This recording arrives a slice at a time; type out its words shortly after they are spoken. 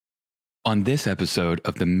On this episode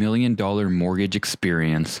of the $1 Million Mortgage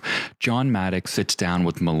Experience, John Maddox sits down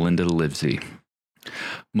with Melinda Livesey.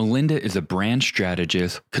 Melinda is a brand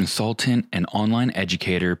strategist, consultant, and online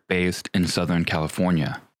educator based in Southern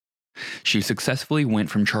California. She successfully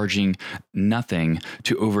went from charging nothing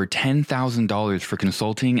to over $10,000 for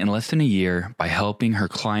consulting in less than a year by helping her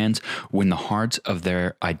clients win the hearts of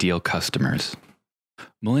their ideal customers.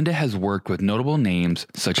 Melinda has worked with notable names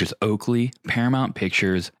such as Oakley, Paramount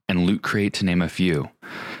Pictures, and Loot Crate, to name a few.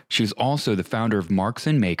 She's also the founder of Marks &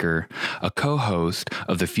 Maker, a co-host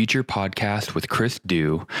of the Future podcast with Chris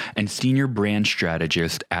Dew, and senior brand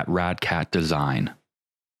strategist at Radcat Design.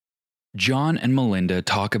 John and Melinda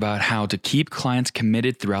talk about how to keep clients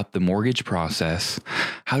committed throughout the mortgage process,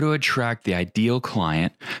 how to attract the ideal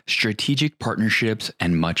client, strategic partnerships,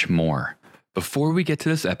 and much more. Before we get to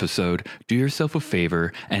this episode, do yourself a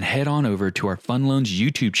favor and head on over to our Fund Loans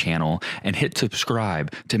YouTube channel and hit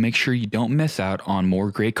subscribe to make sure you don't miss out on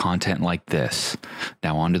more great content like this.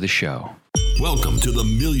 Now on to the show. Welcome to the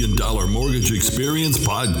 $1 Million Mortgage Experience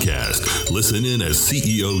podcast. Listen in as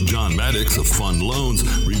CEO John Maddox of Fund Loans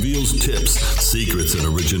reveals tips, secrets,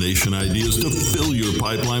 and origination ideas to fill your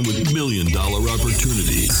pipeline with $1 million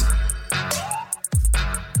opportunities.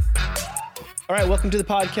 All right, welcome to the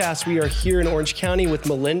podcast. We are here in Orange County with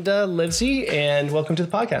Melinda Livesey, and welcome to the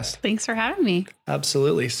podcast. Thanks for having me.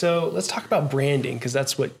 Absolutely. So let's talk about branding, because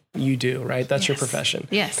that's what you do, right? That's your profession.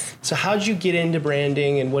 Yes. So how did you get into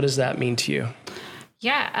branding, and what does that mean to you?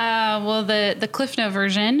 Yeah. Well, the Cliff Note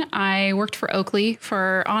version, I worked for Oakley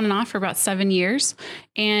for on and off for about 7 years.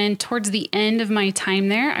 And towards the end of my time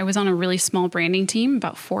there, I was on a really small branding team,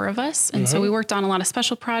 about 4 of us. And so we worked on a lot of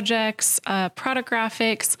special projects, product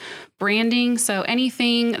graphics, branding. So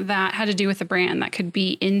anything that had to do with the brand, that could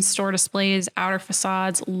be in-store displays, outer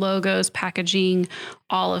facades, logos, packaging,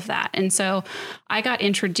 all of that. And so I got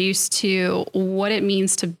introduced to what it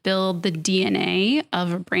means to build the DNA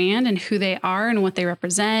of a brand and who they are and what they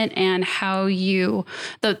represent, and how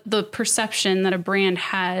the perception that a brand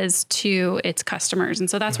has to its customers. And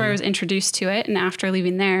so that's where I was introduced to it. And after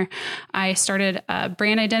leaving there, I started a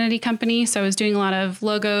brand identity company. So I was doing a lot of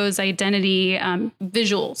logos, identity,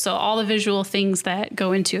 visual. So all the visual things that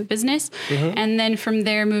go into a business. And then from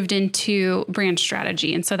there moved into brand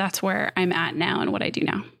strategy. And so that's where I'm at now and what I do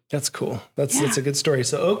now. That's cool. That's a good story.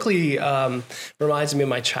 So Oakley reminds me of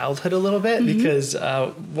my childhood a little bit, because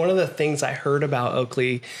one of the things I heard about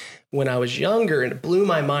Oakley when I was younger, and it blew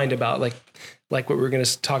my mind about like what we're going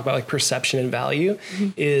to talk about, like perception and value,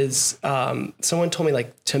 is someone told me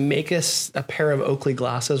like to make a pair of Oakley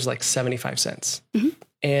glasses was like 75 cents.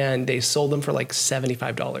 And they sold them for like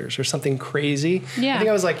 $75 or something crazy. Yeah. I think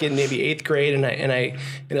I was like in maybe 8th grade, and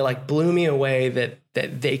it like blew me away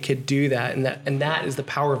that they could do that. And that is the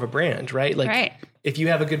power of a brand, right? Like if you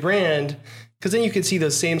have a good brand, because then you could see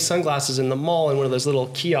those same sunglasses in the mall in one of those little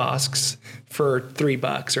kiosks for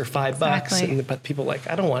 $3 or $5. Exactly. But people like,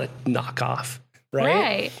 I don't want to knock off.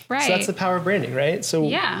 Right. So that's the power of branding, right? So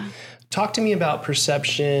talk to me about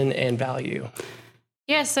perception and value.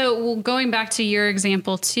 Yeah. So going back to your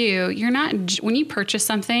example too, you're not, when you purchase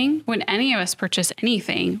something, when any of us purchase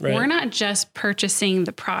anything, we're not just purchasing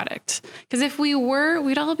the product. Because if we were,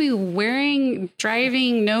 we'd all be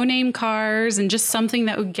driving no-name cars and just something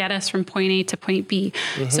that would get us from point A to point B.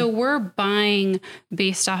 So we're buying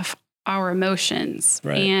based off our emotions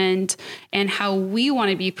and how we want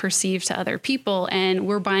to be perceived to other people. And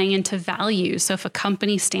we're buying into values. So if a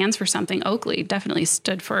company stands for something, Oakley definitely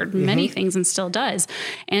stood for many things and still does.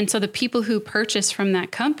 And so the people who purchase from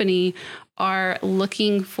that company are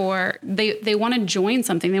looking for, they want to join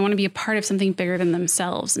something. They want to be a part of something bigger than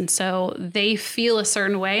themselves. And so they feel a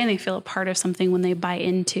certain way and they feel a part of something when they buy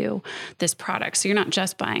into this product. So you're not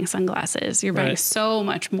just buying sunglasses, you're buying so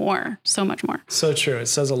much more. So true. It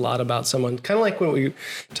says a lot about someone, kind of like what we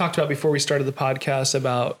talked about before we started the podcast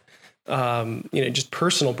about, just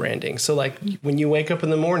personal branding. So like when you wake up in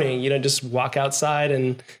the morning, you don't just walk outside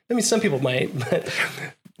and, I mean, some people might, but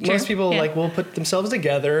most people like will put themselves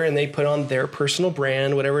together and they put on their personal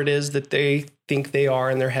brand, whatever it is that they think they are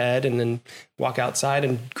in their head, and then walk outside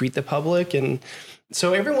and greet the public. And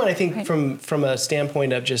so everyone, I think from a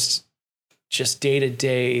standpoint of just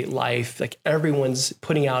day-to-day life, like everyone's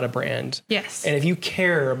putting out a brand. Yes. And if you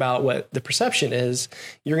care about what the perception is,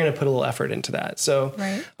 you're going to put a little effort into that. So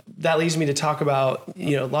that leads me to talk about,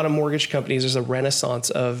 a lot of mortgage companies. There's a renaissance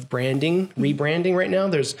of branding, rebranding right now.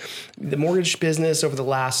 There's the mortgage business over the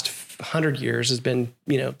last 100 years has been,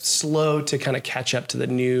 slow to kind of catch up to the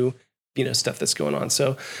new, stuff that's going on.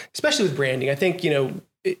 So especially with branding, I think,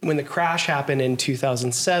 when the crash happened in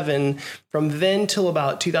 2007, from then till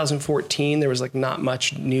about 2014, there was like not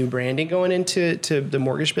much new branding going into the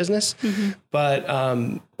mortgage business. But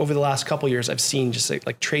over the last couple of years, I've seen just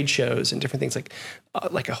like trade shows and different things,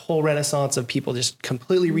 like a whole renaissance of people just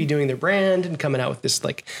completely redoing their brand and coming out with this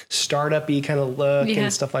like startup-y kind of look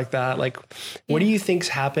and stuff like that. Like, what do you think's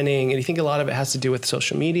happening? And do you think a lot of it has to do with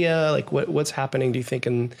social media? Like, what's happening? Do you think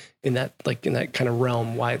in that kind of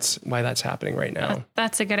realm? Why that's happening right now?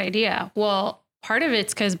 That's a good idea. Well, part of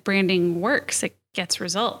it's because branding works. It gets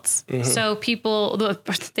results. So people,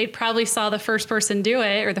 they probably saw the first person do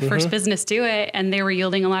it or the first business do it, and they were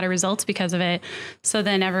yielding a lot of results because of it. So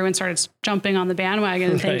then everyone started jumping on the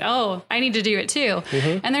bandwagon and think, oh, I need to do it too.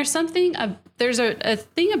 And there's something, there's a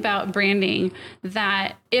thing about branding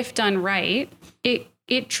that if done right,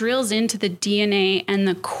 it drills into the DNA and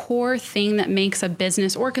the core thing that makes a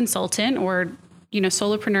business or consultant or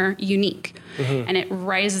solopreneur unique, and it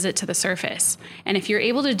rises it to the surface. And if you're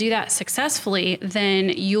able to do that successfully, then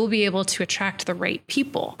you'll be able to attract the right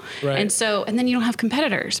people. And then you don't have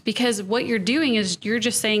competitors, because what you're doing is you're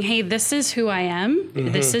just saying, hey, this is who I am.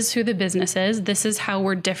 This is who the business is. This is how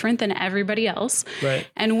we're different than everybody else.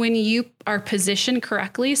 And when you are positioned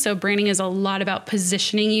correctly, so branding is a lot about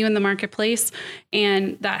positioning you in the marketplace,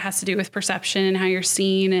 and that has to do with perception and how you're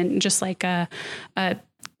seen, and just like a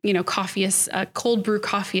cold brew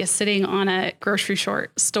coffee is sitting on a grocery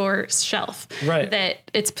store shelf. That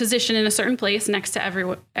it's positioned in a certain place next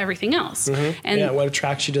to everything else. And what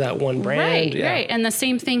attracts you to that one brand? Right. And the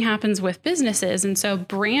same thing happens with businesses. And so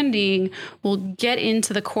branding will get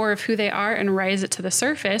into the core of who they are and rise it to the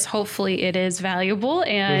surface. Hopefully it is valuable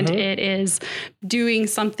and it is doing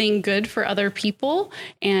something good for other people.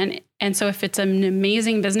 And so if it's an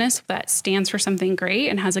amazing business that stands for something great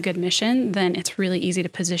and has a good mission, then it's really easy to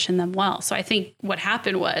position them well. So I think what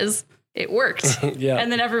happened was it worked.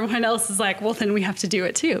 And then everyone else is like, well, then we have to do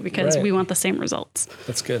it too, because we want the same results.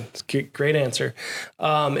 That's good. It's a great answer.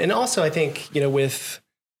 And also I think,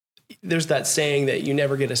 there's that saying that you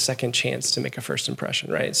never get a second chance to make a first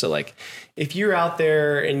impression, right? So like if you're out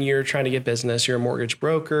there and you're trying to get business, you're a mortgage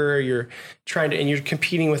broker, you're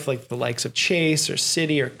competing with like the likes of Chase or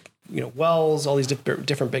Citi or Wells, all these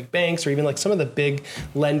different big banks, or even like some of the big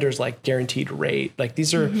lenders like Guaranteed Rate. Like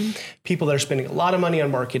these are people that are spending a lot of money on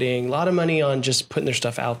marketing, a lot of money on just putting their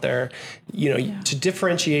stuff out there. To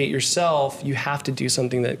differentiate yourself, you have to do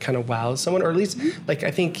something that kind of wows someone, or at least like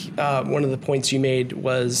I think one of the points you made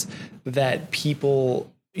was that people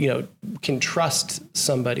can trust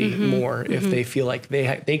somebody more if they feel like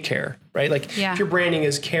they care, right? Like if your branding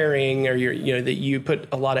is caring, or that you put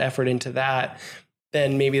a lot of effort into that,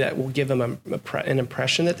 then maybe that will give them an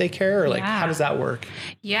impression that they care, or like, how does that work?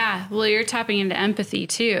 Yeah. Well, you're tapping into empathy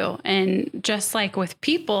too. And just like with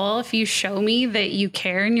people, if you show me that you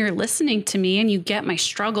care and you're listening to me and you get my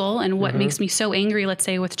struggle and what makes me so angry, let's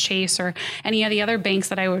say with Chase or any of the other banks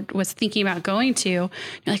that I was thinking about going to, you're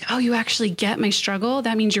like, oh, you actually get my struggle.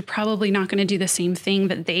 That means you're probably not going to do the same thing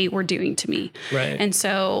that they were doing to me. And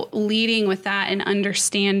so leading with that and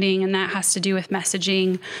understanding, and that has to do with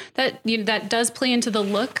messaging, that does play into the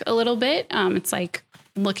look a little bit. It's like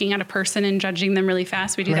looking at a person and judging them really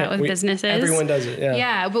fast. We do that with businesses. Everyone does it.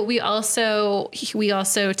 Yeah. But we also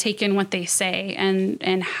take in what they say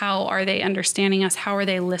and how are they understanding us? How are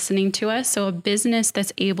they listening to us? So a business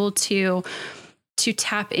that's able to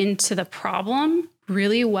tap into the problem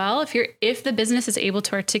really well, if the business is able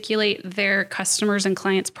to articulate their customers and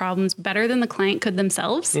clients' problems better than the client could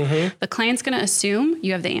themselves, the client's going to assume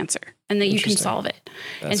you have the answer and that you can solve it.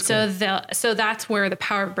 That's cool. So that's where the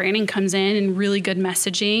power of branding comes in, and really good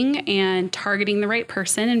messaging and targeting the right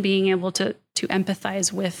person and being able to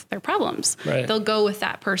empathize with their problems. They'll go with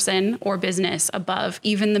that person or business above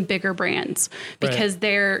even the bigger brands, because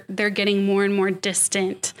they're getting more and more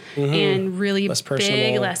distant and really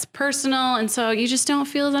less personal. And so you just don't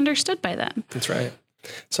feel as understood by them. That's right.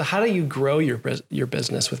 So how do you grow your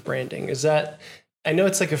business with branding? Is that, I know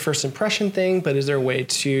it's like a first impression thing, but is there a way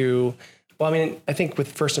to, I think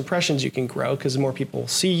with first impressions you can grow because more people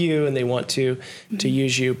see you and they want to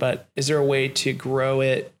use you, but is there a way to grow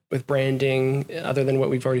it with branding other than what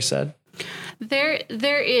we've already said? There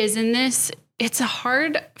is. In this, it's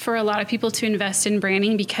hard for a lot of people to invest in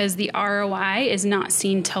branding because the ROI is not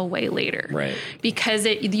seen till way later. Because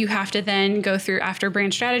you have to then go through, after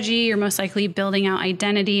brand strategy, you're most likely building out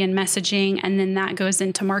identity and messaging, and then that goes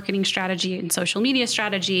into marketing strategy and social media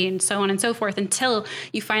strategy and so on and so forth until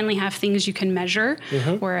you finally have things you can measure,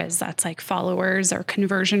 whereas that's like followers or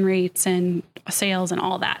conversion rates and sales and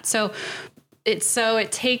all that. So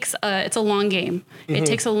It takes it's a long game. It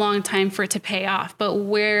takes a long time for it to pay off. But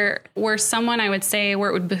where someone, I would say, where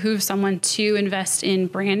it would behoove someone to invest in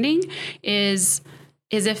branding is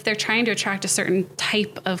if they're trying to attract a certain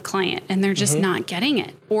type of client and they're just not getting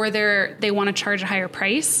it, or they want to charge a higher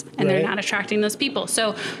price and they're not attracting those people.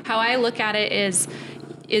 So how I look at it is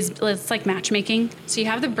it's like matchmaking. So you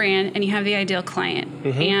have the brand and you have the ideal client.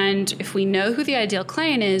 And if we know who the ideal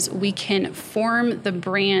client is, we can form the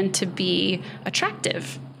brand to be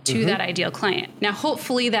attractive to that ideal client. Now,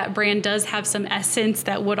 hopefully that brand does have some essence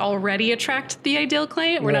that would already attract the ideal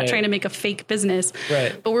client. We're not trying to make a fake business,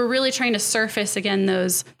 but we're really trying to surface again,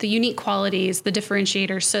 the unique qualities, the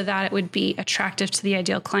differentiators, so that it would be attractive to the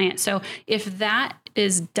ideal client. So if that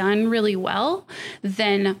is done really well,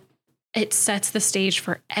 then it sets the stage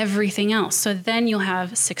for everything else. So then you'll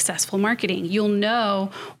have successful marketing. You'll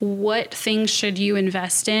know what things should you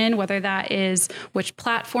invest in, whether that is which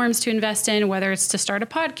platforms to invest in, whether it's to start a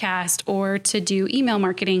podcast or to do email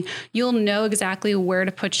marketing. You'll know exactly where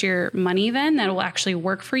to put your money then that will actually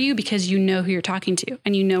work for you, because you know who you're talking to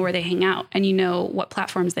and you know where they hang out and you know what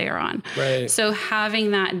platforms they are on. So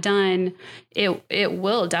having that done, it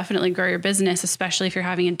will definitely grow your business, especially if you're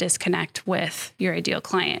having a disconnect with your ideal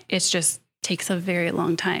client. It's just takes a very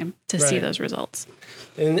long time to see those results.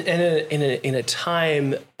 And in a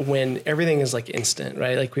time when everything is like instant,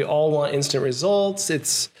 right? Like we all want instant results.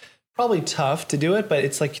 It's probably tough to do it, but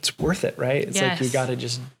it's like, it's worth it, right? It's like, you got to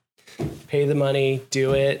just pay the money,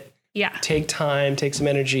 do it. Take time, take some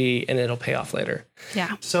energy, and it'll pay off later.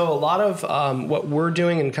 So a lot of what we're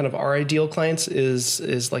doing and kind of our ideal clients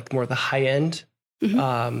is like more the high end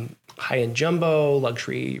jumbo,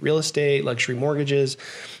 luxury real estate, luxury mortgages.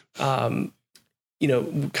 You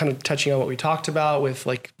know, kind of touching on what we talked about with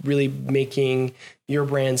like really making your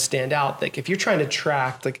brand stand out. Like if you're trying to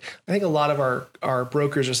track, like I think a lot of our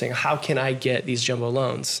brokers are saying, how can I get these jumbo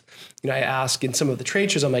loans? You know, I ask in some of the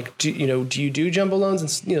trade shows, I'm like, do you do jumbo loans?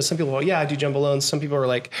 And you know, some people are, yeah, I do jumbo loans. Some people are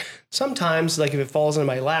like, sometimes like if it falls in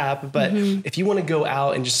my lap, but if you want to go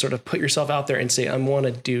out and just sort of put yourself out there and say, I want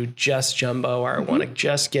to do just jumbo, or I want to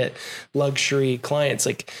just get luxury clients,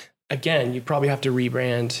 like, again, you probably have to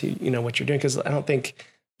rebrand, you know, what you're doing. Cause I don't think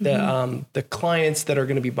the clients that are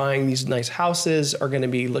going to be buying these nice houses are going to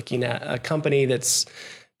be looking at a company that's,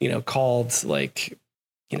 you know, called like,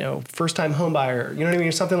 you know, first time home buyer, you know what I mean?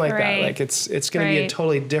 Or something like that. Like it's going to be a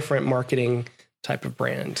totally different marketing type of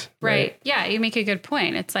brand. Right. Yeah. You make a good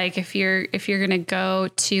point. It's like, if you're going to go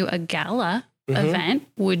to a gala event,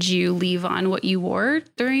 would you leave on what you wore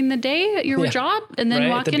during the day at your job and then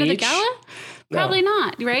walk into the gala? Probably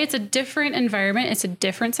not, right? It's a different environment. It's a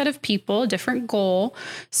different set of people, different goal.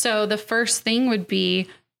 So the first thing would be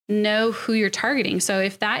know who you're targeting. So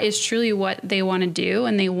if that is truly what they want to do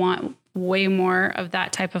and they want way more of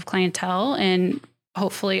that type of clientele, and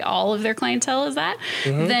hopefully all of their clientele is that,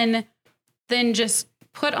 then just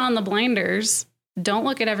put on the blinders. Don't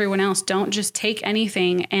look at everyone else. Don't just take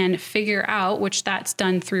anything and figure out, which that's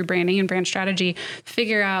done through branding and brand strategy,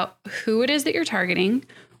 figure out who it is that you're targeting.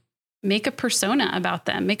 Make a persona about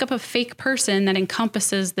them. Make up a fake person that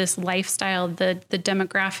encompasses this lifestyle, the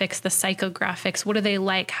demographics, the psychographics. What do they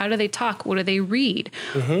like? How do they talk? What do they read?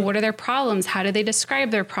 What are their problems? How do they describe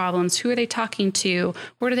their problems? Who are they talking to?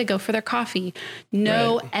 Where do they go for their coffee?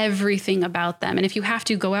 Know everything about them. And if you have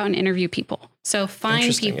to, go out and interview people. So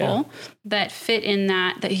find people that fit in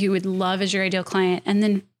that you would love as your ideal client, and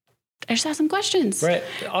then just ask them questions. Right.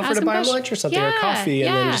 Offer to buy them lunch or something, or coffee,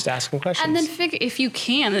 and then just ask them questions. And then figure, if you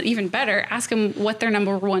can, even better, ask them what their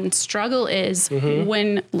number one struggle is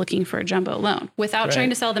when looking for a jumbo loan without trying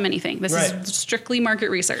to sell them anything. This is strictly market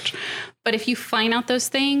research. But if you find out those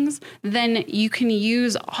things, then you can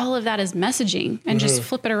use all of that as messaging and just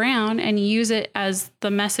flip it around and use it as the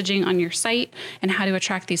messaging on your site and how to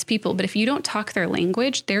attract these people. But if you don't talk their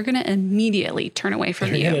language, they're going to immediately turn away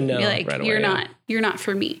from you. Be like, right away, you're not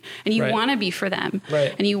for me. And you want to be for them.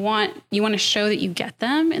 And you want to show that you get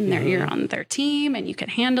them and that you're on their team and you can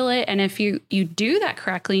handle it. And if you do that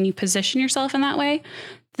correctly and you position yourself in that way,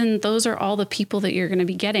 then those are all the people that you're going to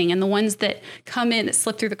be getting. And the ones that come in, that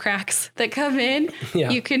slip through the cracks, that come in,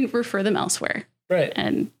 you can refer them elsewhere. Right.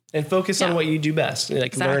 And focus on what you do best.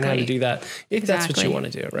 Like learn how to do that if that's what you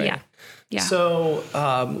want to do. Right. Yeah. So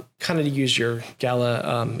kind of to use your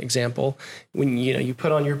gala example, when you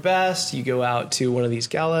put on your best, you go out to one of these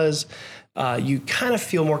galas, you kind of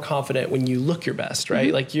feel more confident when you look your best,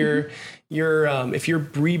 right? Like you're if you're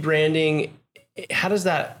rebranding, how does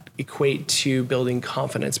that equate to building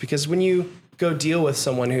confidence? Because when you go deal with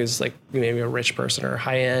someone who's like maybe a rich person or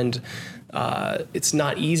high end, it's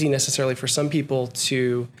not easy necessarily for some people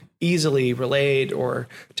to easily relate or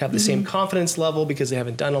to have the same confidence level because they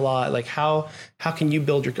haven't done a lot? Like how can you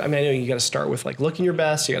build your, I mean, I know you got to start with like looking your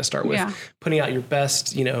best. You got to start with putting out your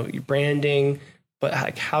best, you know, your branding, but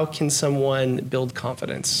like, how can someone build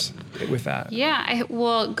confidence with that? Yeah.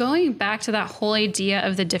 Well, going back to that whole idea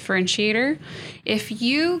of the differentiator, if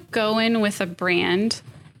you go in with a brand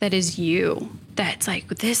that is you, that's like,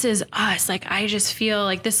 this is us. Like, I just feel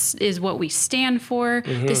like this is what we stand for.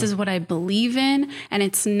 This is what I believe in. And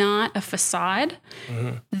it's not a facade.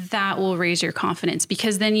 That will raise your confidence,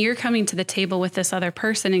 because then you're coming to the table with this other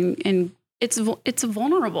person and it's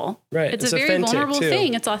vulnerable. Right. It's a very vulnerable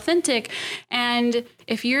thing. It's authentic. And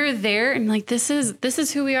if you're there and like, this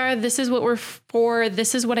is who we are, this is what we're for,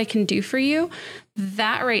 this is what I can do for you,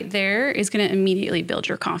 that right there is going to immediately build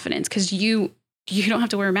your confidence, because you don't have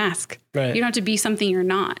to wear a mask. Right. You don't have to be something you're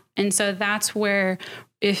not. And so that's where,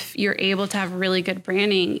 if you're able to have really good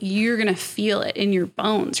branding, you're going to feel it in your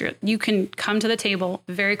bones. You can come to the table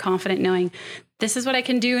very confident, knowing this is what I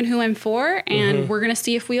can do and who I'm for, and we're going to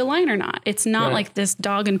see if we align or not. It's not like this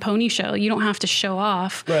dog and pony show. You don't have to show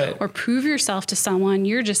off or prove yourself to someone.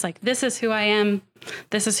 You're just like, this is who I am.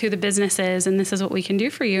 This is who the business is, and this is what we can do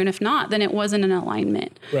for you. And if not, then it wasn't an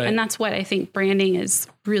alignment. Right. And that's what I think branding is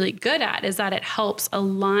really good at, is that it helps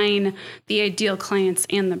align the ideal clients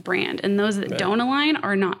and the brand. And those that don't align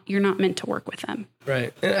you're not meant to work with them.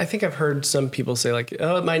 Right. And I think I've heard some people say like,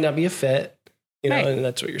 oh, it might not be a fit, you know, and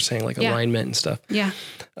that's what you're saying, like alignment and stuff. Yeah.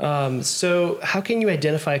 So how can you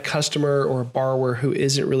identify a customer or a borrower who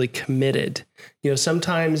isn't really committed? You know,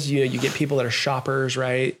 sometimes, you know, you get people that are shoppers,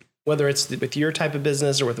 right? Whether it's with your type of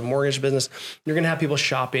business or with a mortgage business, you're going to have people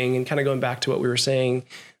shopping, and kind of going back to what we were saying,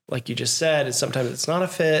 like you just said, is sometimes it's not a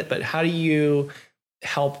fit, but how do you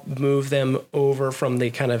help move them over from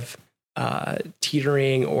the kind of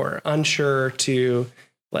teetering or unsure to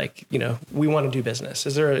like, you know, we want to do business?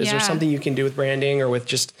 Is there something you can do with branding or with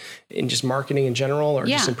just marketing in general, or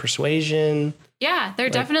just in persuasion? Yeah,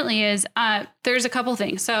 there definitely is. There's a couple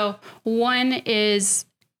things. So one is,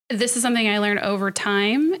 this is something I learned over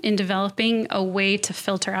time in developing a way to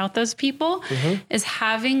filter out those people, is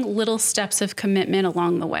having little steps of commitment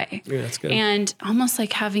along the way. Yeah, that's good. And almost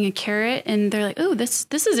like having a carrot, and they're like, oh, this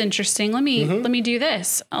is interesting. Let me do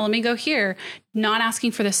this. Let me go here. Not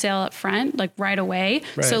asking for the sale up front, like right away.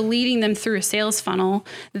 Right. So leading them through a sales funnel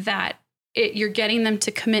that you're getting them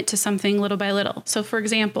to commit to something little by little. So for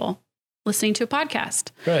example, listening to a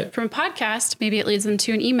podcast. Right. From a podcast, maybe it leads them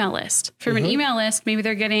to an email list. From an email list, maybe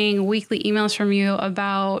they're getting weekly emails from you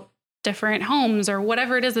about different homes or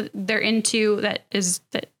whatever it is that they're into that is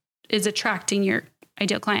attracting your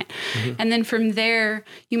ideal client. And then from there,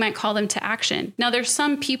 you might call them to action. Now, there's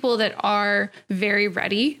some people that are very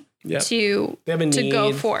ready to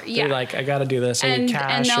go for. They're like, I got to do this. I need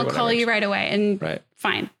cash, and they'll call you right away, and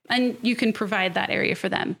fine. And you can provide that area for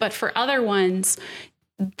them. But for other ones,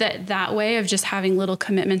 that way of just having little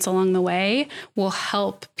commitments along the way will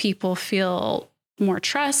help people feel more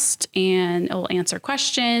trust, and it will answer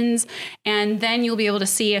questions. And then you'll be able to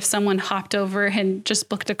see if someone hopped over and just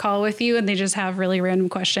booked a call with you and they just have really random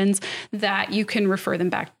questions, that you can refer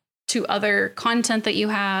them back to other content that you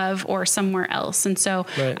have or somewhere else. And so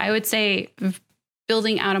I would say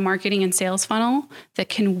building out a marketing and sales funnel that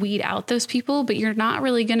can weed out those people, but you're not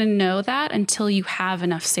really going to know that until you have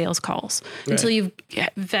enough sales calls, until you've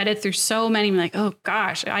vetted through so many, like, oh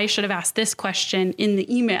gosh, I should have asked this question in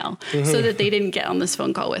the email so that they didn't get on this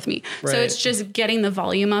phone call with me. So it's just getting the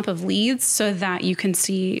volume up of leads so that you can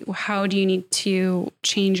see how do you need to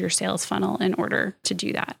change your sales funnel in order to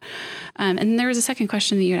do that. And there was a second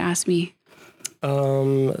question that you had asked me.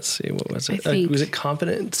 Let's see, what was it? Was it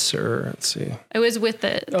confidence, or let's see? It was with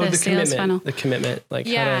the sales funnel. The commitment, like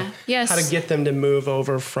how to get them to move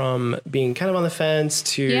over from being kind of on the fence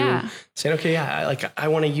to saying, okay, I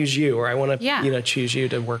want to use you, or I want to, choose you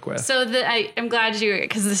to work with. So I'm glad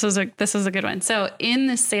because this is a good one. So in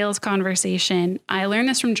the sales conversation, I learned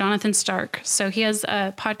this from Jonathan Stark. So he has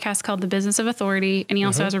a podcast called The Business of Authority, and he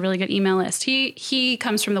also has a really good email list. He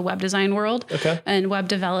comes from the web design world and web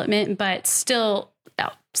development, but still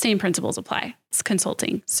same principles apply. It's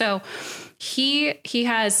consulting. So he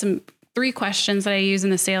has 3 questions that I use in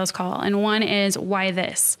the sales call. And one is, why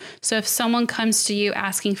this? So if someone comes to you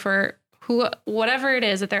asking for whatever it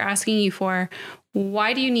is that they're asking you for,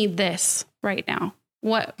 why do you need this right now?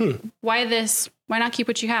 Why this? Why not keep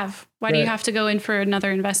what you have? Why do you have to go in for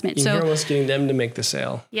another investment? You're almost getting them to make the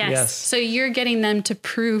sale. Yes. So you're getting them to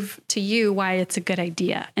prove to you why it's a good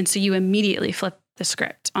idea. And so you immediately flip the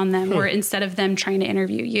script on them, or instead of them trying to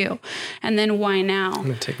interview you? And then why now? I'm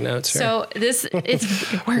gonna take notes here. So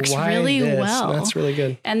it works really well. That's really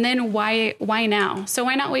good. And then why now? So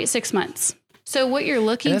why not wait 6 months? So what you're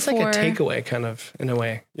looking that's for. That's like a takeaway kind of in a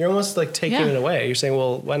way. You're almost like taking it away. You're saying,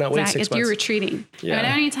 well, why not wait 6 months? You're retreating. Yeah. I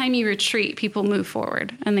mean, anytime you retreat, people move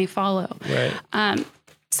forward and they follow. Right.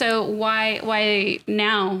 So why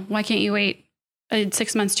now? Why can't you wait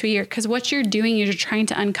 6 months to a year? Because what you're doing is you're trying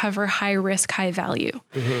to uncover high risk, high value.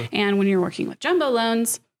 And when you're working with jumbo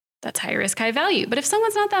loans, that's high risk, high value. But if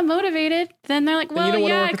someone's not that motivated, then they're like, well,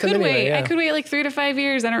 yeah, I could wait. Yeah. I could wait like 3 to 5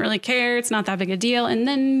 years. I don't really care. It's not that big a deal. And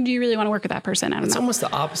then do you really want to work with that person? I don't know. It's almost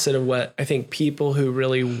the opposite of what I think people who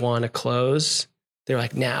really want to close, they're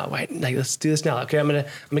like, now, like, let's do this now. Okay, I'm gonna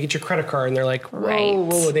get your credit card, and they're like,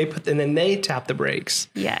 whoa, and then they tap the brakes.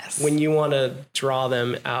 Yes. When you want to draw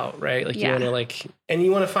them out, right? Like you want to and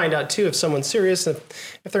you want to find out too if someone's serious.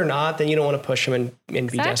 If they're not, then you don't want to push them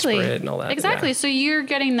and be desperate and all that. Exactly. Yeah. So you're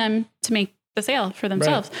getting them to make the sale for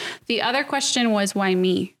themselves. Right. The other question was, why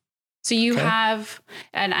me? So you have,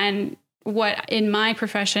 and what in my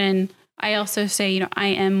profession, I also say, I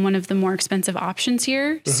am one of the more expensive options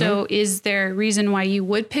here. So is there a reason why you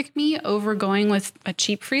would pick me over going with a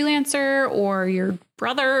cheap freelancer or your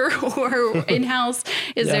brother or in-house?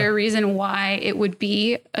 Is there a reason why it would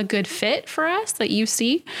be a good fit for us that you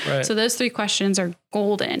see? Right. So those 3 questions are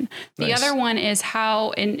golden. The other one is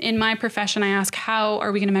how, in my profession, I ask, how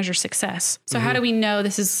are we going to measure success? So how do we know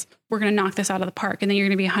we're going to knock this out of the park and then you're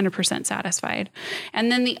going to be 100% satisfied? And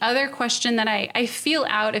then the other question that I feel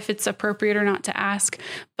out if it's appropriate or not to ask,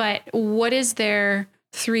 but what is their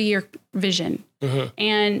 3-year vision?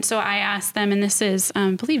 And so I asked them, and this is, I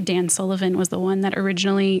believe Dan Sullivan was the one that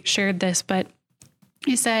originally shared this, but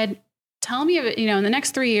he said, tell me, in the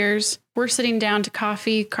next 3 years, we're sitting down to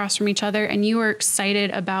coffee across from each other and you are excited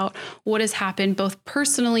about what has happened both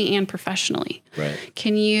personally and professionally. Right.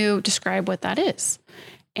 Can you describe what that is?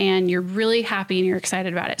 And you're really happy and you're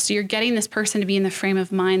excited about it. So you're getting this person to be in the frame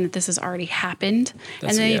of mind that this has already happened.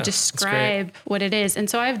 And then you describe what it is. And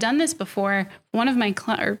so I've done this before. One of my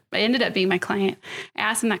it ended up being my client. I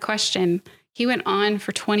asked him that question. He went on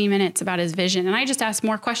for 20 minutes about his vision. And I just asked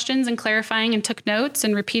more questions and clarifying and took notes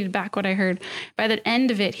and repeated back what I heard. By the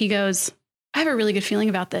end of it, he goes, I have a really good feeling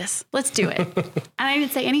about this. Let's do it. And I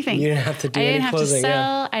didn't say anything. You didn't have to do any closing. I didn't have to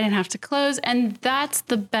sell. I didn't have to close. And that's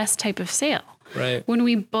the best type of sale. Right. When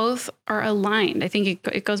we both are aligned, I think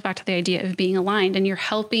it goes back to the idea of being aligned, and you're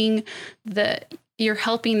helping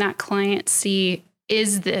that client see,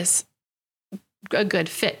 is this a good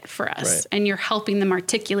fit for us? Right. And you're helping them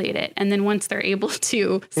articulate it. And then once they're able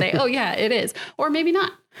to say, oh yeah, it is, or maybe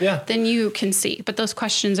not, then you can see. But those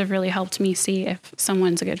questions have really helped me see if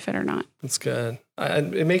someone's a good fit or not. That's good.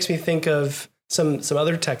 It makes me think of some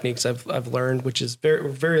other techniques I've learned, which is very,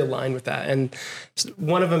 very aligned with that. And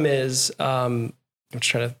one of them is, I'm just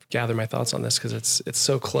trying to gather my thoughts on this because it's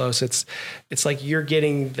so close. It's like you're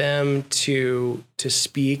getting them to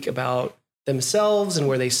speak about themselves and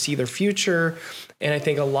where they see their future. And I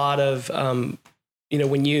think a lot of,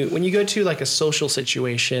 when you go to like a social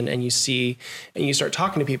situation and you start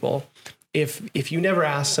talking to people, if you never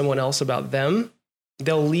ask someone else about them,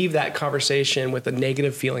 they'll leave that conversation with a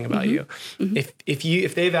negative feeling about you.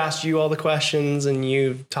 If they've asked you all the questions and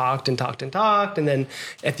you've talked, and then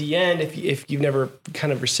at the end, if you've never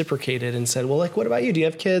kind of reciprocated and said, well, like, what about you? Do you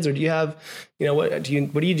have kids, or do you have, what do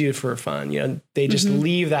you do for fun? They just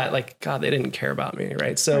leave that like, God, they didn't care about me.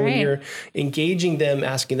 Right. So when you're engaging them,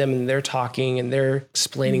 asking them, and they're talking and they're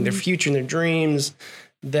explaining their future and their dreams,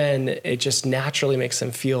 then it just naturally makes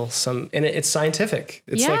them feel and it's scientific.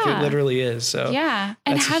 It's like it literally is. So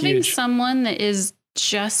and having someone that is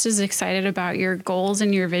just as excited about your goals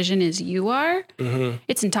and your vision as you are,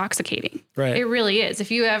 it's intoxicating. Right. It really is.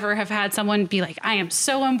 If you ever have had someone be like, I am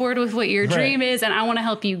so on board with what your dream is, and I want to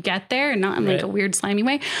help you get there, and not in like a weird slimy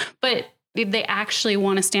way, but they actually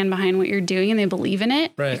want to stand behind what you're doing and they believe in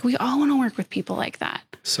it. Right. Like, we all want to work with people like that.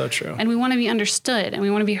 So true. And we want to be understood, and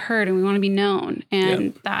we want to be heard, and we want to be known.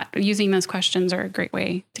 And that using those questions are a great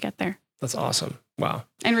way to get there. That's awesome. Wow.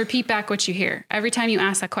 And repeat back what you hear. Every time you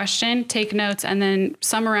ask that question, take notes and then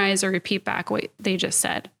summarize or repeat back what they just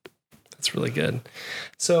said. That's really good.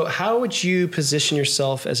 So how would you position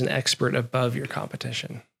yourself as an expert above your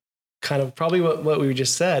competition? Kind of probably what we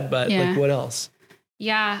just said, but like what else?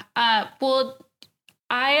 Yeah. Well,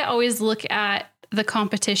 I always look at the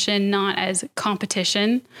competition not as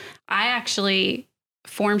competition. I actually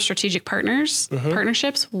form strategic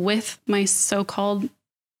partnerships with my so-called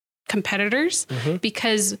competitors,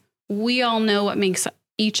 because we all know what makes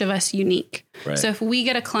each of us unique. Right. So if we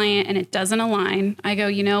get a client and it doesn't align, I go,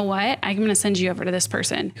 you know what? I'm going to send you over to this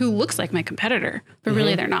person who looks like my competitor, but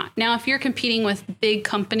really they're not. Now, if you're competing with big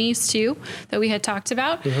companies too, that we had talked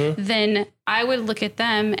about, then I would look at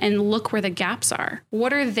them and look where the gaps are.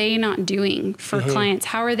 What are they not doing for clients?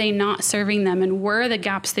 How are they not serving them? And where are the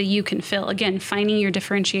gaps that you can fill? Again, finding your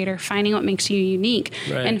differentiator, finding what makes you unique,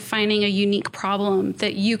 and finding a unique problem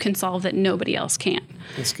that you can solve that nobody else can.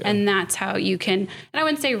 That's good. And that's how you can, and I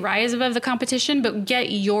wouldn't say rise above the competition, but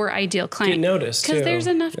get your ideal client. Get noticed, because too. there's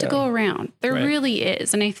enough to go around. There really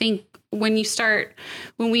is. And I think when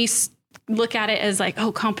we look at it as like, oh,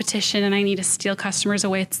 competition and I need to steal customers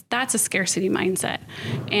away, that's a scarcity mindset.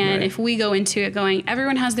 And if we go into it going,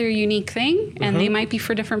 everyone has their unique thing and they might be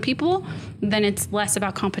for different people, then it's less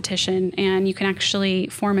about competition and you can actually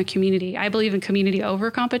form a community. I believe in community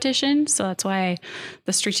over competition. So that's why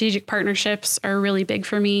the strategic partnerships are really big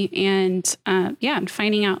for me. And and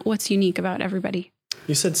finding out what's unique about everybody.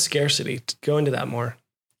 You said scarcity. Go into that more.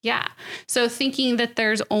 Yeah. So thinking that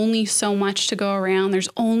there's only so much to go around, there's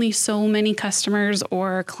only so many customers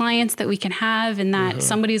or clients that we can have, and that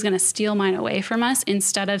somebody's going to steal mine away from us,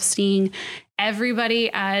 instead of seeing everybody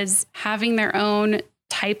as having their own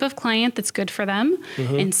type of client that's good for them.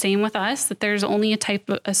 And same with us, that there's only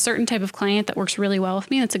a certain type of client that works really well with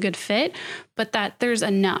me, that's a good fit, but that there's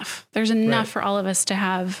enough for all of us to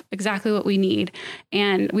have exactly what we need,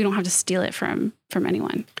 and we don't have to steal it from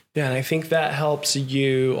anyone. Yeah. And I think that helps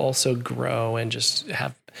you also grow and just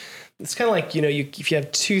have, it's kind of like, if you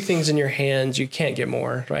have two things in your hands, you can't get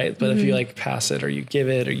more, right? But if you like pass it or you give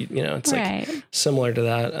it, or it's like similar to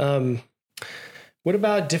that. What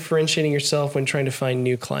about differentiating yourself when trying to find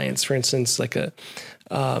new clients? For instance, like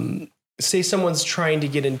say someone's trying to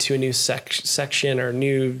get into a new section or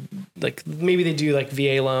new, like maybe they do like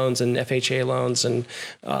VA loans and FHA loans and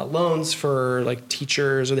loans for like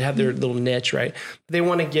teachers, or they have their little niche, right? They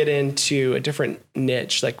want to get into a different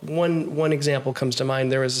niche. Like one example comes to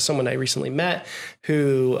mind. There was someone I recently met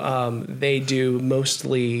who they do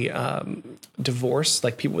mostly divorce,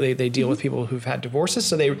 like people, they deal with people who've had divorces.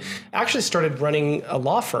 So they actually started running a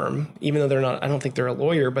law firm, even though they're not, I don't think they're a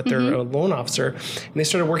lawyer, but they're a loan officer. And they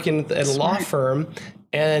started working at a law firm.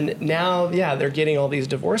 And now, they're getting all these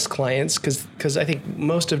divorce clients because I think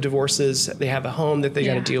most of divorces, they have a home that they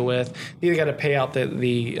got to deal with. They either got to pay out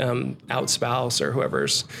the out spouse or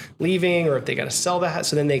whoever's leaving, or if they got to sell the house.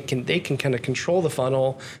 So then they can kind of control the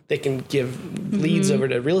funnel. They can give leads over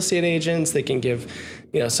to real estate agents. They can give,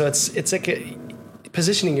 so it's like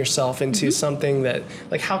positioning yourself into something that,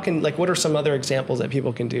 like, what are some other examples that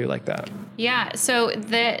people can do like that? Yeah. So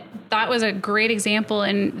that was a great example,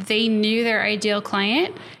 and they knew their ideal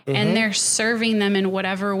client and they're serving them in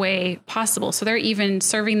whatever way possible. So they're even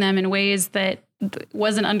serving them in ways that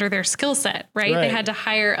wasn't under their skill set, right? They had to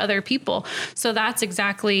hire other people. So that's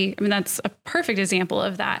that's a perfect example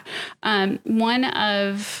of that. One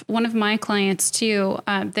of my clients too,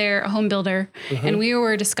 they're a home builder, and we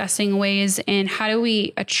were discussing ways in how do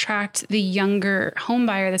we attract the younger home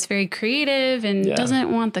buyer that's very creative and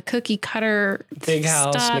doesn't want the cookie cutter big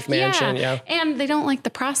house, stuff. McMansion, And they don't like the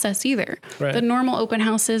process either. Right. The normal open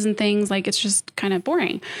houses and things, like, it's just kind of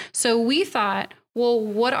boring. So we thought, well,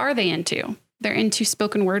 what are they into? They're into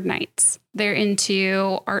spoken word nights. They're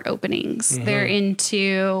into art openings. They're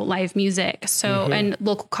into live music. So, and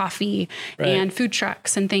local coffee and food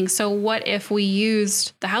trucks and things. So what if we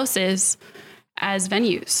used the houses as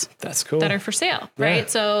venues? That's cool. That are for sale, right?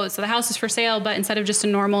 So the house is for sale, but instead of just a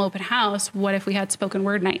normal open house, what if we had spoken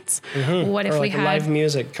word nights? What if we had live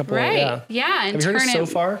music? And have you heard of So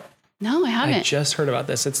Far? No, I haven't. I just heard about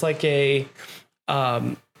this. It's like a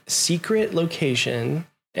secret location.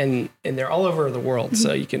 And they're all over the world,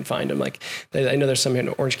 so you can find them. Like, I know there's some in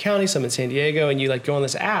Orange County, some in San Diego, and you like go on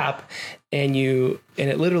this app, and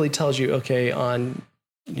it literally tells you, okay, on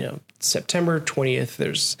September 20th,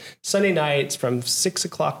 there's Sunday nights from 6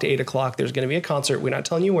 o'clock to 8 o'clock. There's going to be a concert. We're not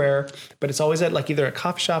telling you where, but it's always at like either a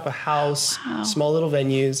coffee shop, a house, small little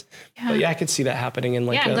venues. Yeah. But I could see that happening in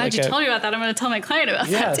like. I'm glad you told me about that. I'm going to tell my client about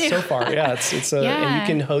that too. So far, it's and you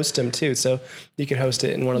can host them too. So you can host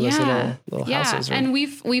it in one of those little houses. Yeah, and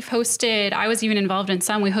we've hosted. I was even involved in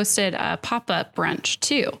some. We hosted a pop-up brunch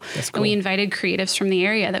too. That's cool. And we invited creatives from the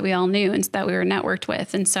area that we all knew and that we were networked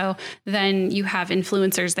with. And so then you have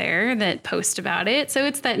influencers influencers there that post about it. So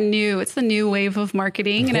it's the new wave of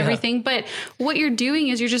marketing and everything. But what you're doing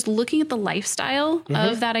is you're just looking at the lifestyle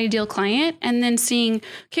of that ideal client and then seeing,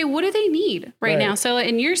 okay, what do they need right now? So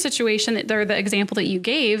in your situation, the example that you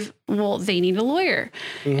gave, well, they need a lawyer.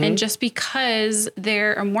 And just because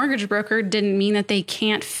they're a mortgage broker didn't mean that they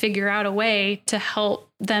can't figure out a way to help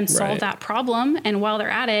them solve that problem. And while they're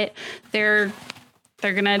at it, they're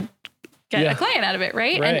going to get a client out of it.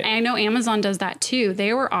 Right. And I know Amazon does that too.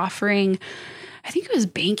 They were offering, I think it was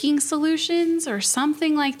banking solutions or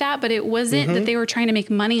something like that, but it wasn't that they were trying to make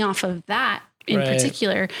money off of that in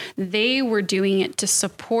particular. They were doing it to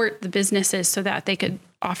support the businesses so that they could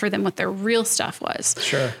offer them what their real stuff was,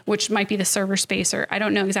 which might be the server space, or I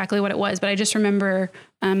don't know exactly what it was, but I just remember,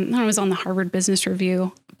 I was on the Harvard Business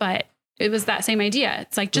Review, but it was that same idea.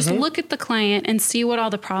 It's like, just look at the client and see what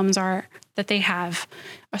all the problems are that they have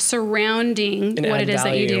surrounding what it is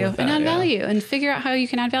that you do, and add value and figure out how you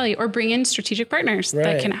can add value, or bring in strategic partners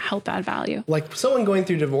that can help add value. Like someone going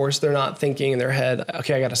through divorce, they're not thinking in their head,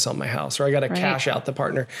 okay, I got to sell my house, or I got to cash out the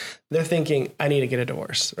partner. They're thinking, I need to get a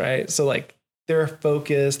divorce, right? So like their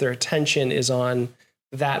focus, their attention is on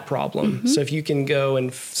that problem. So if you can go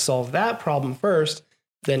and solve that problem first,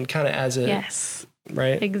 then kind of as a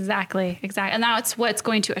right? Exactly. And that's what's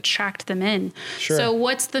going to attract them in. So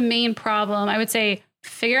what's the main problem? I would say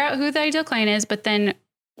figure out who the ideal client is, but then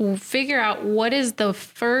figure out what is the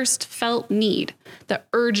first felt need, the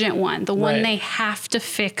urgent one, the one they have to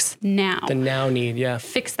fix now. The now need,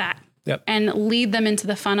 Fix that. And lead them into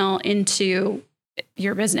the funnel into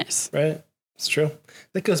your business. Right. It's true.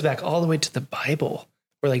 That goes back all the way to the Bible,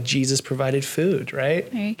 where like Jesus provided food, right?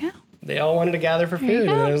 There you go. They all wanted to gather for food.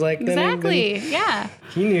 And it was like, exactly.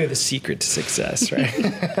 He knew the secret to success,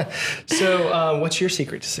 right? So what's your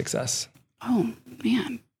secret to success? Oh,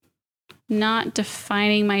 man. Not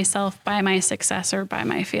defining myself by my success or by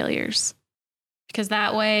my failures. Because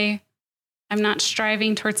that way I'm not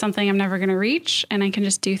striving towards something I'm never going to reach. And I can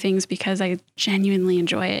just do things because I genuinely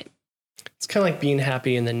enjoy it. It's kind of like being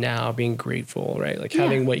happy in the now, being grateful, right? Like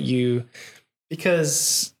having what you,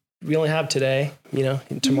 because we only have today,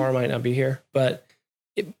 and tomorrow might not be here, but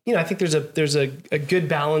I think there's a good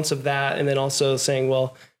balance of that. And then also saying,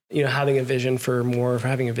 well, having a vision for more,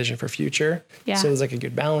 having a vision for future. So there's like a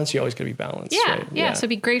good balance. You always got to be balanced. Right? So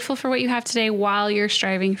be grateful for what you have today while you're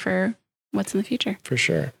striving for what's in the future. For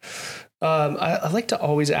sure. I like to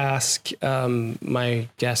always ask my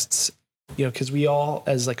guests, because we all,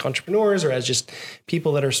 as like entrepreneurs or as just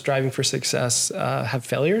people that are striving for success, have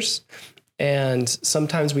failures. And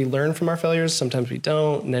sometimes we learn from our failures, sometimes we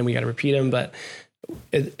don't, and then we got to repeat them. But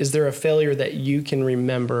is there a failure that you can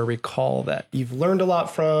remember, recall that you've learned a lot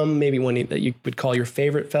from, maybe one that you would call your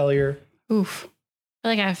favorite failure? Oof. I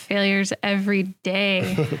feel like I have failures every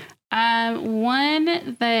day.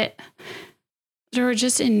 One that, or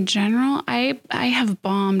just in general, I have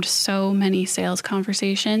bombed so many sales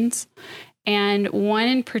conversations. And one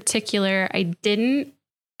in particular, I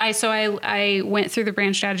went through the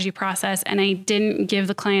brand strategy process and I didn't give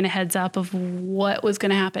the client a heads up of what was going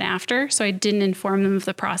to happen after. So I didn't inform them of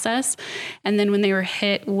the process. And then when they were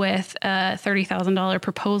hit with a $30,000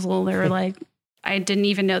 proposal, they were like, I didn't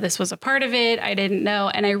even know this was a part of it. I didn't know.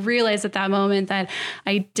 And I realized at that moment that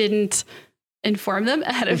I didn't inform them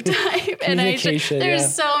ahead of time. And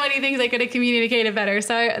there's so many things I could have communicated better.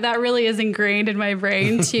 So that really is ingrained in my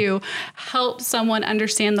brain to help someone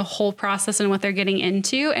understand the whole process and what they're getting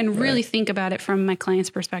into, and really think about it from my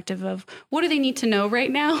client's perspective of what do they need to know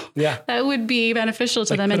right now? That would be beneficial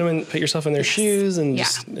to them. Put yourself in their shoes and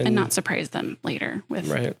and not surprise them later with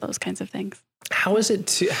those kinds of things. How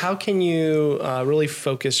can you really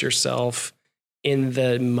focus yourself in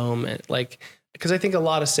the moment? Because I think a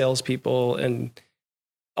lot of salespeople and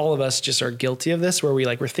all of us just are guilty of this, where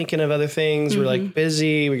we're thinking of other things. We're like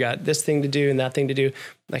busy. We got this thing to do and that thing to do.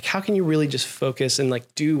 Like, how can you really just focus and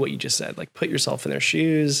do what you just said? Like, put yourself in their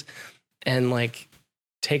shoes and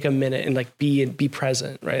take a minute and be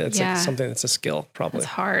present, right? That's something that's a skill, probably. It's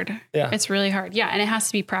hard. Yeah. It's really hard. Yeah. And it has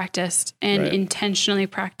to be practiced and intentionally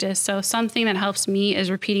practiced. So something that helps me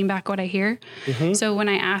is repeating back what I hear. So when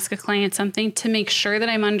I ask a client something, to make sure that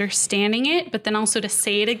I'm understanding it, but then also to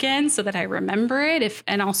say it again so that I remember it,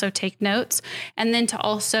 and also take notes, and then to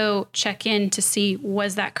also check in to see,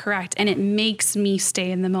 was that correct? And it makes me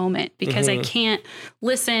stay in the moment, because I can't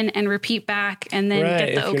listen and repeat back and then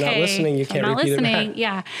get the if you're not listening, you can't repeat it back.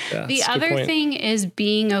 Yeah. The other thing is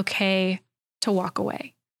being okay to walk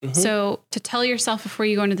away. So to tell yourself before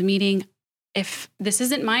you go into the meeting, if this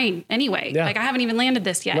isn't mine anyway, I haven't even landed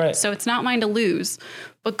this yet. So it's not mine to lose,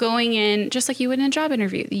 But going in, just like you would in a job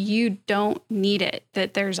interview, you don't need it.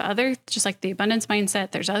 That there's other, just like the abundance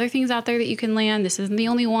mindset, there's other things out there that you can land. This isn't the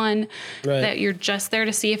only one. Right. That you're just there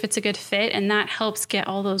to see if it's a good fit. And that helps get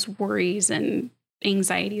all those worries and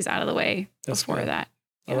anxieties out of the way before good. that.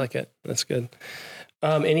 I like it. That's good.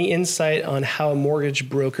 Any insight on how a mortgage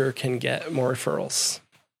broker can get more referrals?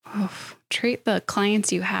 Treat the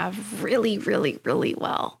clients you have really, really, really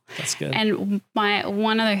well. That's good. And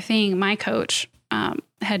one other thing, my coach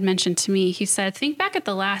had mentioned to me, he said, think back at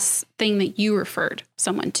the last thing that you referred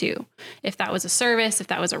someone to. If that was a service, if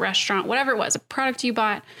that was a restaurant, whatever it was, a product you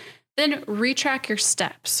bought, then retrace your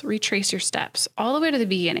steps all the way to the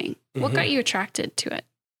beginning. Mm-hmm. What got you attracted to it?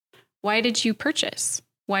 Why did you purchase?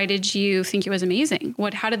 Why did you think it was amazing?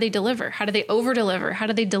 How did they deliver? How did they over deliver? How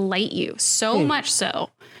did they delight you? So much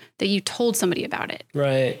so that you told somebody about it.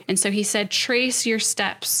 Right. And so he said,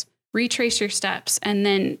 retrace your steps, and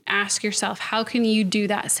then ask yourself, how can you do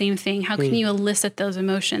that same thing? How can you elicit those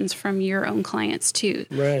emotions from your own clients too?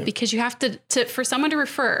 Right. Because you have to for someone to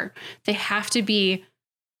refer, they have to be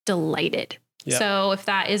delighted. Yeah. So if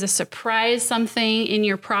that is a surprise, something in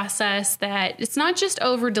your process that it's not just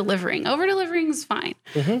over delivering is fine,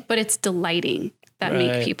 but it's delighting that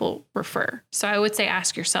make people refer. So I would say,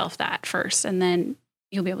 ask yourself that first, and then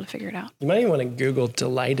you'll be able to figure it out. You might even want to Google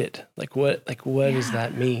delighted. What does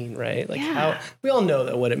that mean? Right. How we all know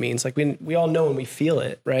that what it means. Like we all know when we feel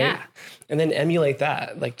it. Right. Yeah. And then emulate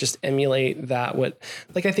that, just emulate that.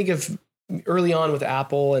 I think of early on with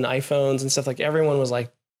Apple and iPhones and stuff, everyone was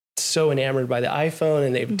so enamored by the iPhone,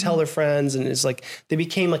 and they would tell their friends, and it's they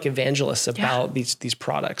became evangelists about these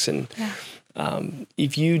products. And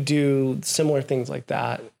if you do similar things like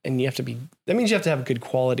that, and that means you have to have good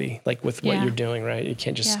quality, with what you're doing, right? You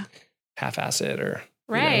can't just half-ass it or.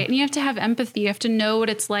 Right. And you have to have empathy. You have to know what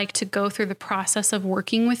it's like to go through the process of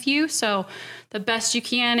working with you. So the best you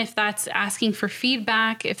can, if that's asking for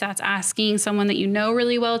feedback, if that's asking someone that you know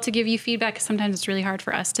really well to give you feedback, 'cause sometimes it's really hard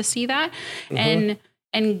for us to see that,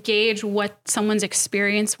 and gauge what someone's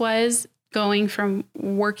experience was going from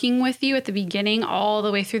working with you at the beginning all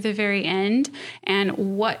the way through the very end, and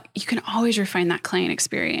what you can always refine that client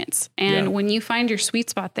experience. And when you find your sweet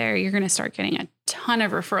spot there, you're going to start getting a ton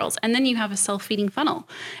of referrals, and then you have a self-feeding funnel.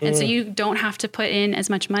 And so you don't have to put in as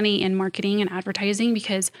much money in marketing and advertising,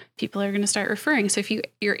 because people are going to start referring. So if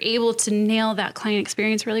you're able to nail that client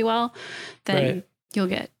experience really well, then you'll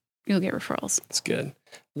get referrals. That's good.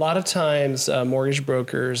 A lot of times mortgage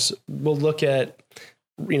brokers will look at,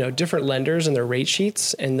 different lenders and their rate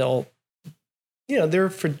sheets, and they'll, their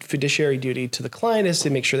fiduciary duty to the client is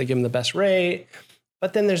to make sure they give them the best rate.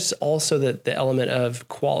 But then there's also the element of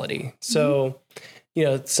quality. So,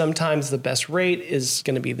 sometimes the best rate is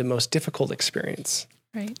going to be the most difficult experience.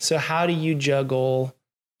 Right. So how do you juggle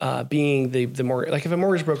being the mortgage, if a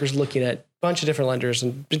mortgage broker is looking at a bunch of different lenders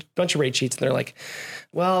and a bunch of rate sheets, and they're like,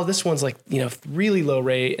 well, this one's really low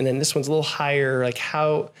rate, and then this one's a little higher.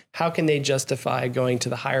 How can they justify going to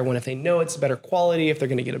the higher one if they know it's better quality, if they're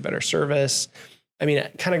going to get a better service? I mean,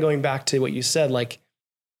 kind of going back to what you said,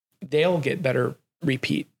 they'll get better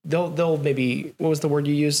repeat. They'll maybe, what was the word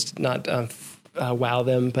you used? Not wow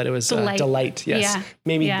them, but it was delight. Yes. Yeah.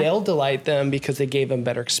 Maybe they'll delight them because they gave them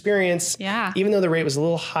better experience. Yeah. Even though the rate was a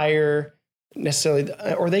little higher necessarily,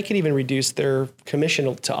 or they could even reduce their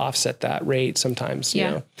commission to offset that rate sometimes, you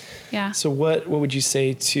know? Yeah. So what would you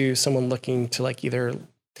say to someone looking to either,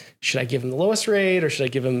 should I give them the lowest rate or should I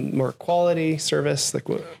give them more quality service?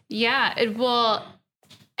 What? Yeah.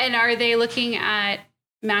 And are they looking at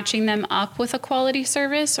matching them up with a quality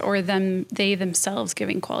service, or they themselves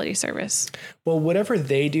giving quality service? Well, whatever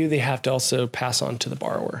they do, they have to also pass on to the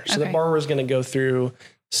borrower. So the borrower is going to go through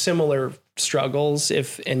similar struggles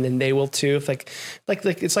and then they will too. If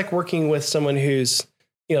it's like working with someone who's,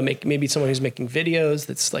 maybe someone who's making videos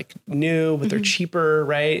that's new, but they're cheaper.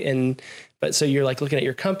 Right. But so you're looking at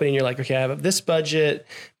your company and you're okay, I have this budget,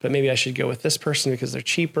 but maybe I should go with this person because they're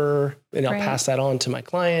cheaper, and I'll pass that on to my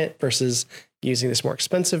client versus using this more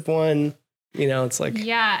expensive one. It's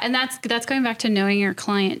and that's going back to knowing your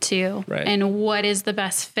client too, right, and what is the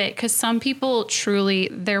best fit. Because some people truly,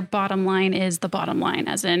 their bottom line is the bottom line,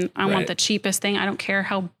 as in, I want the cheapest thing. I don't care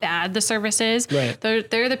how bad the service is. Right.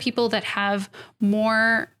 They're the people that have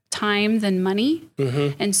more time than money.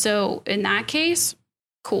 And so in that case,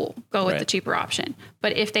 cool, go with the cheaper option.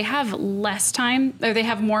 But if they have less time, or they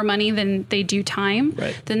have more money than they do time,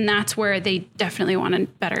 then that's where they definitely want a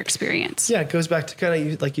better experience. Yeah, it goes back to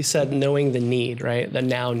kind of, like you said, knowing the need, right? The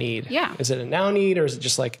now need. Yeah. Is it a now need, or is it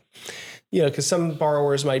just because some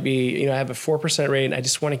borrowers might be, I have a 4% rate and I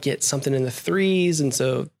just want to get something in the 3s. And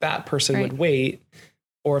so that person would wait.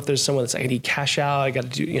 Or if there's someone that's like, I need cash out, I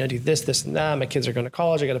got to do this, and that. My kids are going to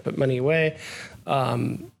college, I got to put money away.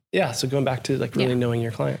 So going back to like really knowing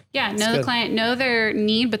your client. Yeah, know the client, know their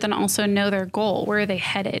need, but then also know their goal. Where are they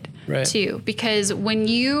headed to? Because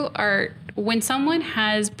when someone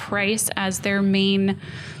has price as their main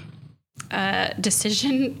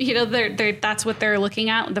decision, that's what they're looking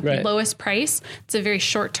at, the lowest price. It's a very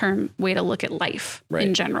short-term way to look at life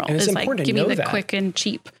in general. And it's important to know the quick and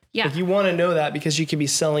cheap. Yeah. Like you want to know that because you could be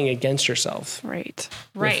selling against yourself. Right.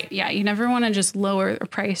 Yeah. You never want to just lower a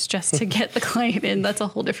price just to get the client in. That's a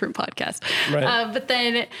whole different podcast. Right. But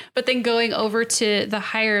then going over to the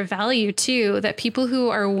higher value too, that people who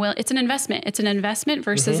are it's an investment. It's an investment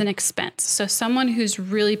versus an expense. So someone who's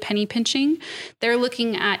really penny pinching, they're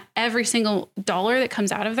looking at every single dollar that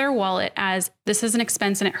comes out of their wallet as this is an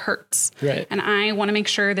expense and it hurts. Right. And I want to make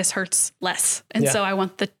sure this hurts less. And so I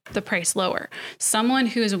want the price lower. Someone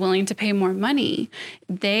who is willing to pay more money,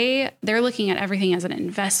 they're looking at everything as an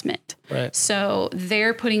investment. Right. So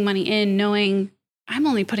they're putting money in knowing I'm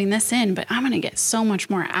only putting this in, but I'm going to get so much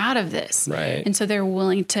more out of this. Right. And so they're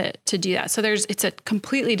willing to do that. So it's a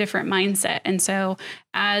completely different mindset. And so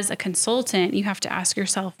as a consultant, you have to ask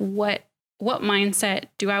yourself, what mindset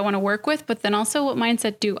do I want to work with? But then also what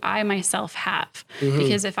mindset do I myself have?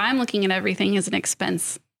 Because if I'm looking at everything as an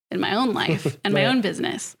expense in my own life and my own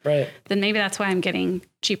business, then maybe that's why I'm getting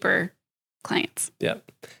cheaper clients. Yeah.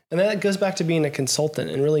 And that goes back to being a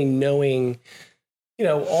consultant and really knowing,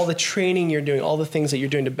 all the training you're doing, all the things that you're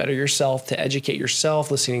doing to better yourself, to educate yourself,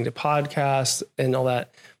 listening to podcasts and all that.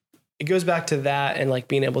 It goes back to that and like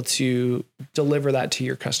being able to deliver that to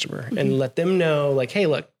your customer and let them know like, hey,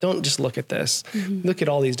 look, don't just look at this, look at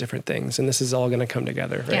all these different things. And this is all going to come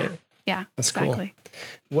together. Right. Yeah. That's exactly.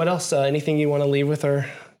 Cool. What else? Anything you want to leave with our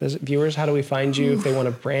viewers? How do we find you if they want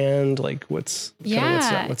to brand? Like what's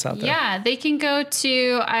out there? Yeah, they can go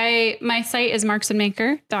to my site is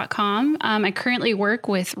marksandmaker.com. I currently work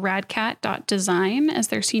with radcat.design as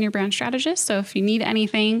their senior brand strategist. So if you need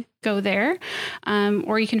anything, go there.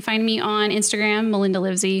 Or you can find me on Instagram, Melinda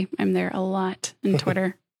Livesey. I'm there a lot, and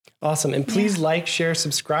Twitter. Awesome. And please like, share,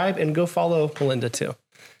 subscribe, and go follow Melinda too.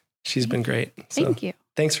 She's been great. So, thank you.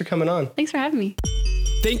 Thanks for coming on. Thanks for having me.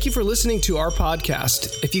 Thank you for listening to our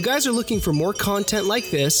podcast. If you guys are looking for more content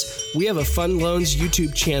like this, we have a Fund Loans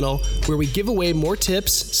YouTube channel where we give away more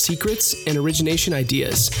tips, secrets, and origination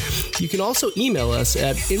ideas. You can also email us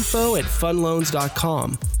at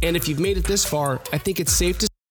info@fundloans.com. And if you've made it this far, I think it's safe to